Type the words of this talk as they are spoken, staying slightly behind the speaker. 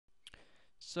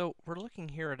So we're looking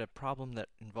here at a problem that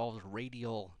involves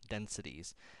radial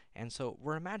densities. And so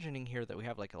we're imagining here that we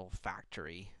have like a little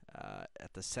factory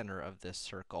at the center of this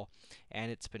circle, and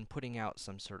it's been putting out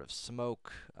some sort of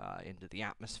smoke into the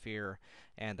atmosphere,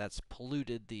 and that's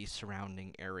polluted the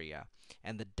surrounding area.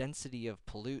 And the density of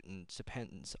pollutants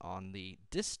depends on the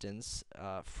distance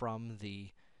from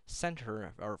the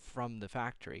center, or from the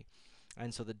factory.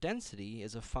 And so the density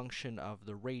is a function of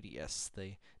the radius,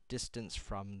 the distance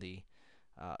from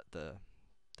uh, the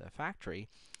the factory,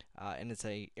 and it's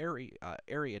a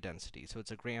area density, so it's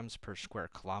a grams per square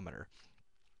kilometer.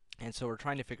 And so we're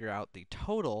trying to figure out the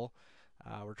total.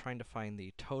 We're trying to find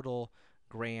the total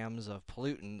grams of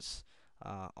pollutants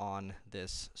on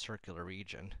this circular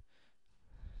region.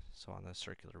 So on this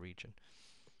circular region.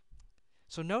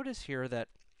 So notice here that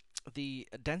the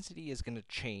density is going to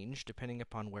change depending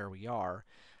upon where we are.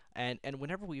 And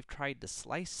whenever we've tried to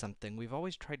slice something, we've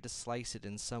always tried to slice it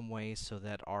in some way so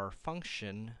that our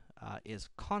function is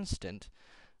constant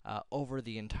over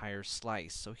the entire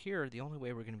slice. So here, the only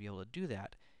way we're going to be able to do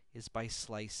that is by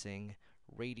slicing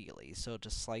radially. So to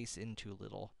slice into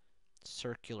little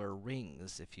circular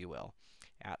rings, if you will,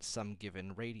 at some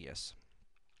given radius.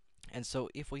 And so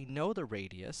if we know the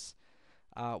radius,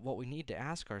 what we need to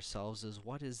ask ourselves is,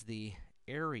 what is the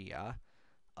area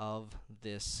of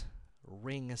this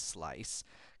ring slice?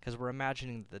 Because we're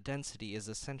imagining that the density is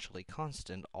essentially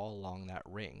constant all along that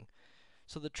ring.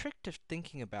 So the trick to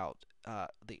thinking about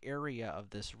the area of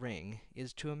this ring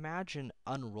is to imagine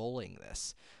unrolling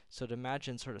this. So to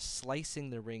imagine sort of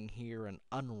slicing the ring here and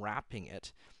unwrapping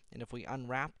it. And if we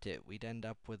unwrapped it, we'd end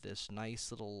up with this nice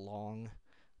little long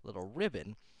little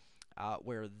ribbon,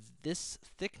 where this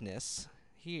thickness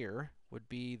here would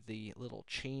be the little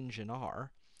change in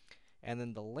r, and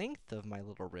then the length of my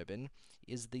little ribbon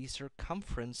is the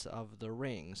circumference of the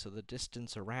ring, so the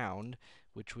distance around,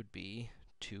 which would be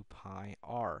 2 pi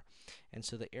r. And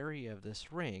so the area of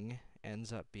this ring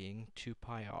ends up being 2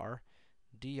 pi r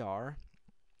dr,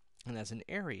 and that's an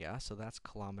area, so that's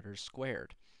kilometers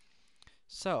squared.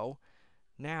 So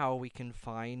now we can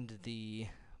find the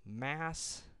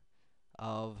mass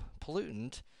of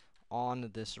pollutant on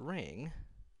this ring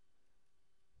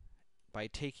by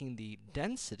taking the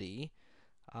density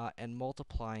and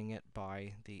multiplying it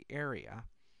by the area.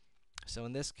 So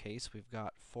in this case, we've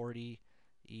got 40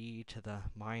 e to the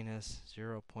minus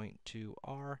 0.2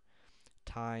 r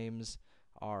times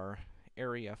our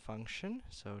area function,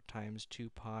 so times 2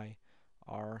 pi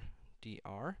r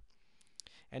dr.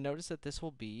 And notice that this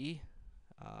will be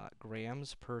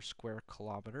grams per square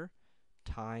kilometer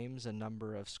times a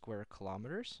number of square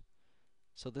kilometers.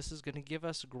 So this is going to give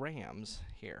us grams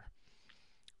here.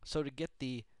 So to get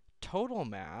the total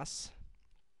mass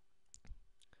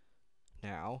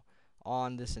now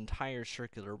on this entire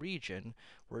circular region,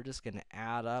 we're just going to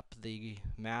add up the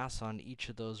mass on each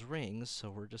of those rings. So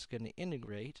we're just going to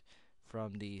integrate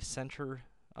from the center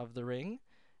of the ring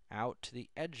out to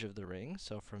the edge of the ring.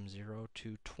 So from 0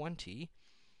 to 20,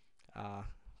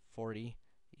 40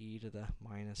 e to the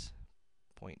minus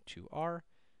 0.2 r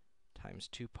times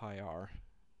 2 pi r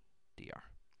dr.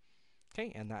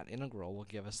 Okay, and that integral will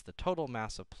give us the total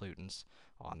mass of pollutants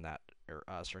on that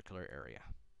circular area.